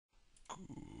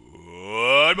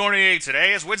morning.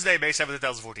 Today is Wednesday, May 7th,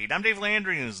 2014. I'm Dave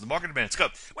Landry, and this is the Market in Minutes. Go.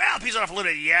 Well, peace off a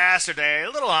little bit yesterday. A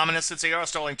little ominous since they are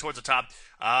stalling towards the top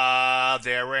of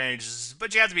their range.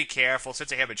 But you have to be careful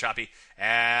since they have been choppy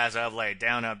as of late.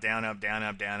 Down, up, down, up, down,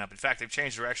 up, down, up. In fact, they've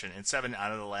changed direction in 7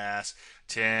 out of the last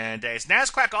 10 days.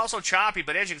 NASDAQ also choppy,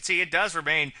 but as you can see, it does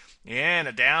remain in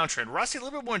a downtrend. Rusty, a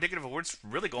little bit more indicative of what's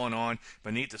really going on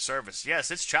beneath the surface.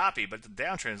 Yes, it's choppy, but the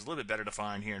downtrend is a little bit better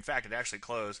defined here. In fact, it actually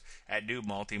closed at new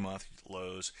multi-month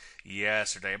lows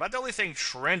yesterday. About the only thing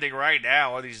trending right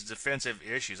now are these defensive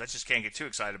issues. I just can't get too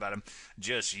excited about them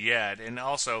just yet. And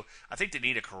also, I think they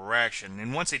need a correction.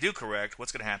 And once they do correct,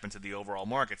 what's going to happen to the overall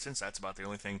market, since that's about the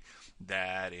only thing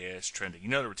that is trending. You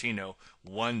know the routine, though,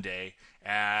 one day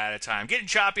at a time. Getting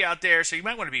choppy out there, so you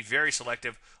might want to be very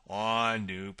selective on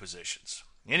new positions.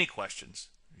 Any questions?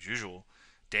 As usual,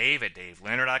 Dave at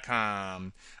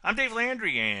DaveLandry.com. I'm Dave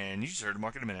Landry, and you just heard the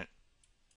Market in a Minute.